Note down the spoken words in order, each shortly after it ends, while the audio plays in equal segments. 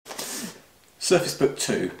Surface Book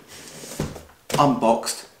 2,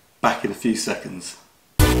 unboxed, back in a few seconds.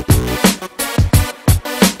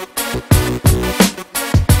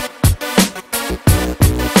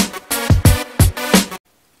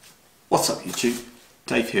 What's up YouTube?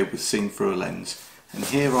 Dave here with Seen Through a Lens, and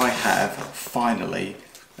here I have finally,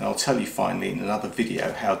 and I'll tell you finally in another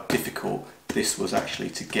video how difficult this was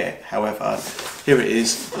actually to get. However, here it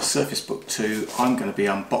is, the Surface Book 2. I'm going to be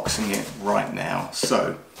unboxing it right now.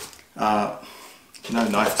 So, no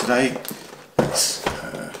knife today. Let's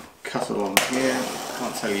cut along here. I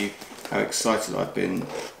can't tell you how excited I've been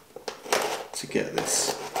to get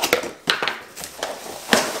this.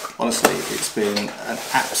 Honestly, it's been an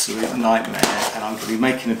absolute nightmare, and I'm going to be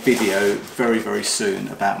making a video very soon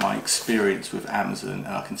about my experience with Amazon, and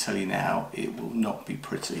I can tell you now it will not be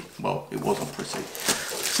pretty. Well, it wasn't pretty.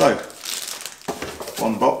 So,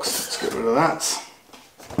 one box, let's get rid of that.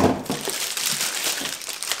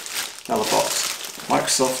 Another box,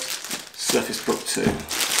 Microsoft Surface Book 2.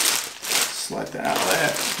 Slide that out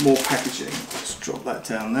there. More packaging, just drop that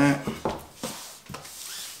down there.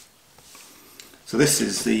 So this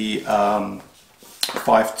is the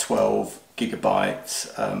 512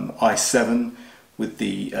 gigabyte i7 with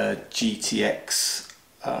the GTX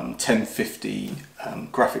 1050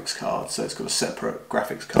 graphics card. So it's got a separate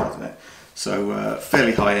graphics card in it. So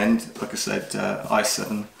fairly high end, like I said,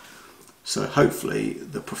 i7. So hopefully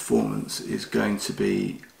the performance is going to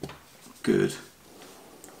be good.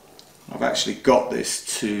 I've actually got this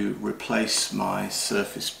to replace my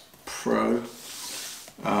Surface Pro,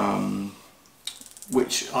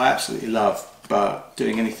 which I absolutely love, but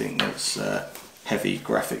doing anything that's heavy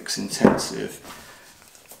graphics intensive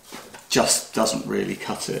just doesn't really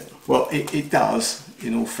cut it. Well, it does,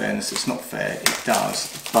 in all fairness. It's not fair, it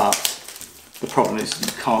does, but the problem is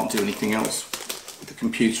you can't do anything else with the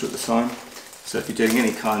computer at the time. So if you're doing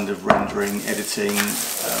any kind of rendering, editing,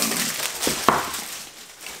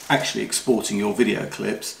 actually exporting your video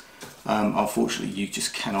clips, unfortunately you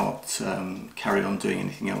just cannot carry on doing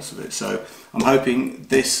anything else with it. So I'm hoping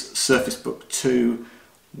this Surface Book 2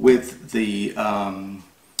 with the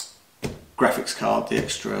graphics card, the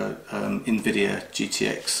extra NVidia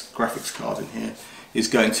GTX graphics card in here, is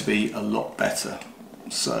going to be a lot better.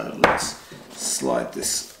 So let's slide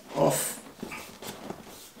this off.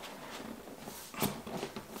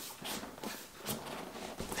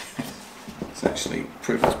 It's actually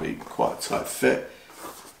proved to be quite a tight fit.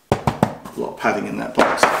 A lot of padding in that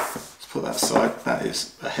box. Let's put that aside. That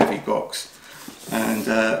is a heavy box, and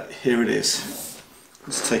here it is.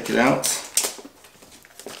 Let's take it out.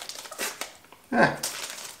 Yeah,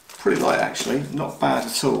 pretty light actually, not bad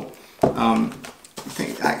at all. I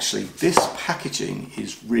think actually this packaging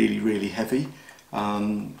is really heavy,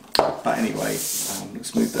 but anyway,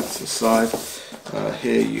 let's move that to the side.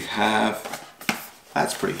 Here you have,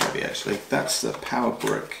 that's pretty heavy actually, that's the power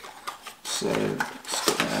brick. So let's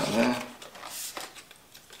get that out of there.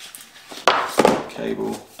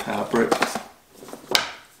 Cable, power brick,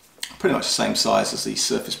 pretty much the same size as the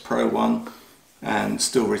Surface Pro one, and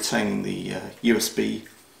still retaining the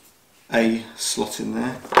USB-A slot in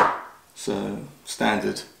there. So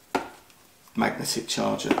standard magnetic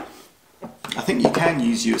charger. I think you can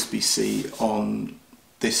use USB-C on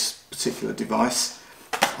this particular device,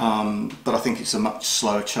 but I think it's a much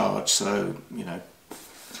slower charge, so you know,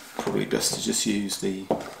 probably best to just use the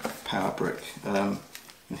power brick. And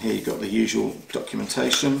here you've got the usual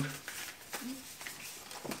documentation.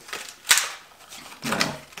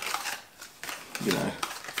 Now, you know,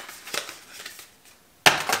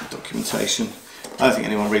 documentation. I don't think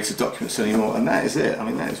anyone reads the documents anymore, and that is it. I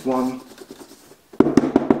mean, that is one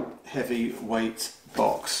heavyweight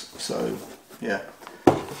box. So yeah.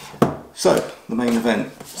 So the main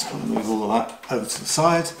event. Just going to move all of that over to the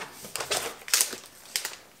side.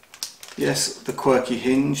 Yes, the quirky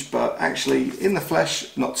hinge, but actually in the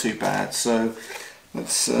flesh not too bad. So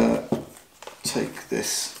let's take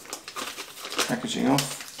this packaging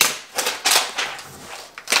off.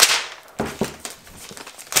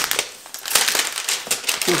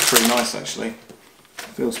 Feels pretty nice actually.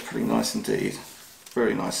 Feels pretty nice indeed.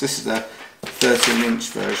 Very nice. This is the 13-inch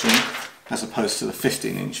version as opposed to the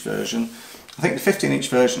 15-inch version. I think the 15-inch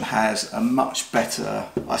version has a much better,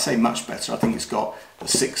 I say much better, I think it's got a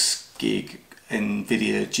 6 gig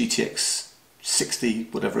NVidia GTX 60,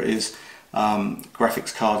 whatever it is,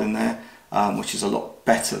 graphics card in there, which is a lot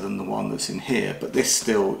better than the one that's in here, but this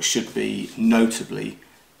still should be notably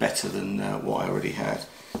better than what I already had.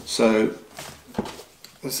 So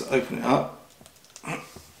let's open it up. Kind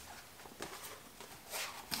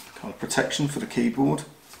of protection for the keyboard,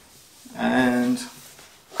 and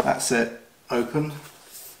that's it, open.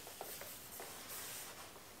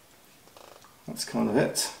 that's kind of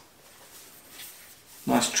it.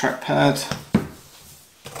 Nice trackpad.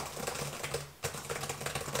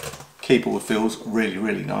 Keyboard feels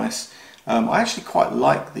really nice. I actually quite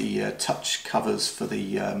like the touch covers for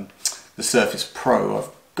the Surface Pro. I've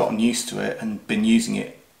gotten used to it and been using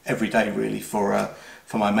it every day really for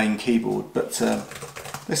my main keyboard. But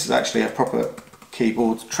this is actually a proper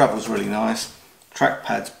keyboard. Travels really nice.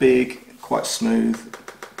 Trackpad's big, quite smooth,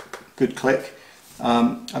 good click.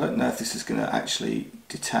 I don't know if this is going to actually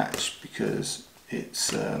detach because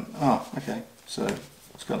it's oh, okay, so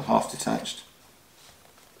it's got half detached.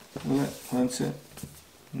 Will it? Won't it?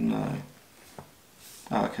 No.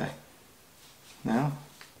 Oh, okay. Now.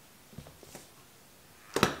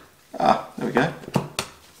 Ah, there we go.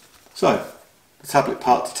 So the tablet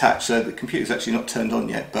part detached. So the computer's actually not turned on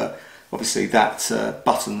yet, but obviously that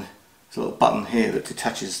button, there's a little button here that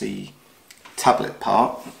detaches the tablet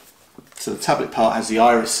part. So the tablet part has the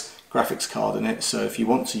Iris graphics card in it. So if you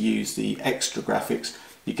want to use the extra graphics,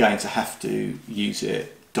 you're going to have to use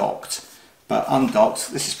it docked. But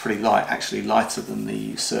undocked, this is pretty light, actually lighter than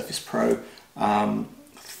the Surface Pro,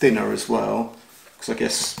 thinner as well, because I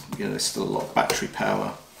guess there's still a lot of battery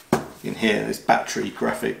power in here. There's battery,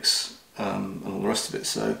 graphics, and all the rest of it.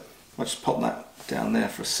 So I'll just pop that down there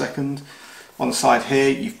for a second. On the side here,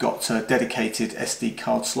 you've got a dedicated SD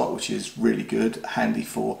card slot, which is really good, handy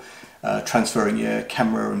for transferring your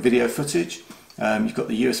camera and video footage. You've got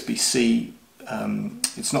the USB-C.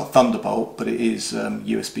 It's not Thunderbolt, but it is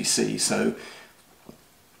USB-C, so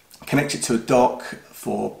connect it to a dock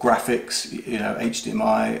for graphics,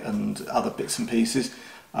 HDMI and other bits and pieces,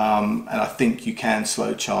 and I think you can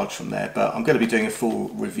slow charge from there, but I'm going to be doing a full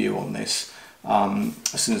review on this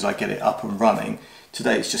as soon as I get it up and running.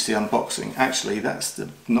 Today it's just the unboxing. Actually, that's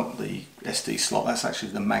not the SD slot, that's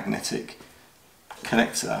actually the magnetic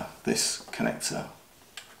connector, this connector.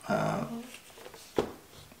 I'll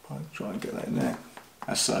try and get that in there,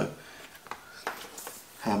 as so.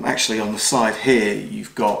 Actually on the side here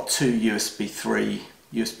you've got two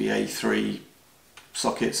USB-A 3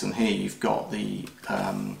 sockets, and here you've got the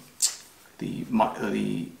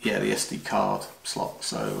SD card slot,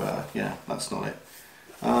 so yeah, that's not it.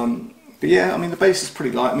 But yeah, I mean the base is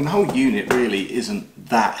pretty light. I mean the whole unit really isn't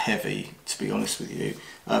that heavy, to be honest with you.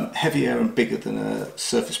 Heavier and bigger than a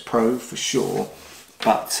Surface Pro for sure,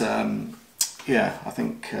 but yeah, I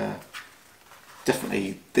think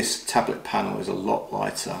definitely this tablet panel is a lot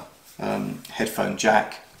lighter. Headphone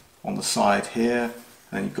jack on the side here,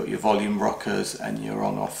 and then you've got your volume rockers and your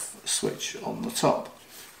on-off switch on the top.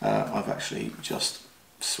 I've actually just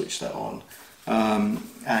switched that on.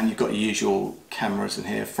 And you've got your usual cameras in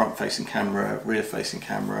here, front-facing camera, rear-facing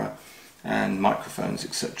camera, and microphones,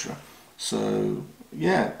 etc. So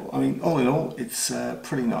yeah, I mean all in all it's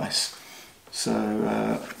pretty nice. So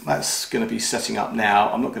that's going to be setting up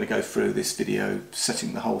now. I'm not going to go through this video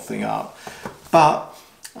setting the whole thing up, but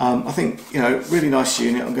I think really nice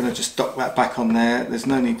unit. I'm going to just dock that back on there. There's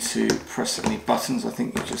no need to press any buttons. I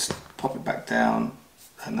think you just pop it back down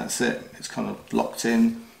and that's it. It's kind of locked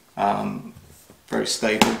in, very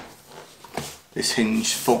stable. This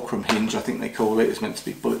hinge, fulcrum hinge I think they call it, is meant to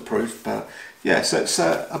be bulletproof, but yeah, so it's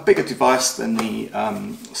a bigger device than the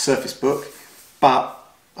Surface Book, but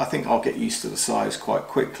I think I'll get used to the size quite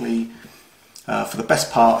quickly. For the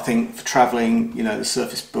best part, I think for travelling, the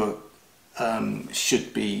Surface Book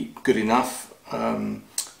should be good enough,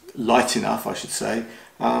 light enough I should say,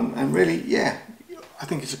 and really, yeah, I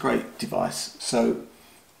think it's a great device. So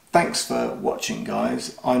thanks for watching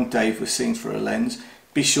guys. I'm Dave with Seen Through a Lens.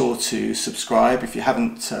 Be sure to subscribe. If you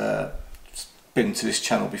haven't been to this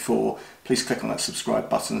channel before, please click on that subscribe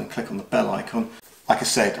button and click on the bell icon. Like I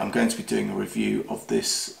said, I'm going to be doing a review of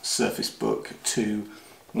this Surface Book 2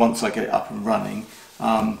 once I get it up and running.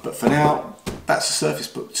 But for now, that's the Surface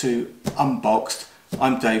Book 2 unboxed.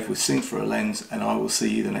 I'm Dave with Seen Through a Lens, and I will see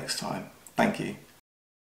you the next time. Thank you.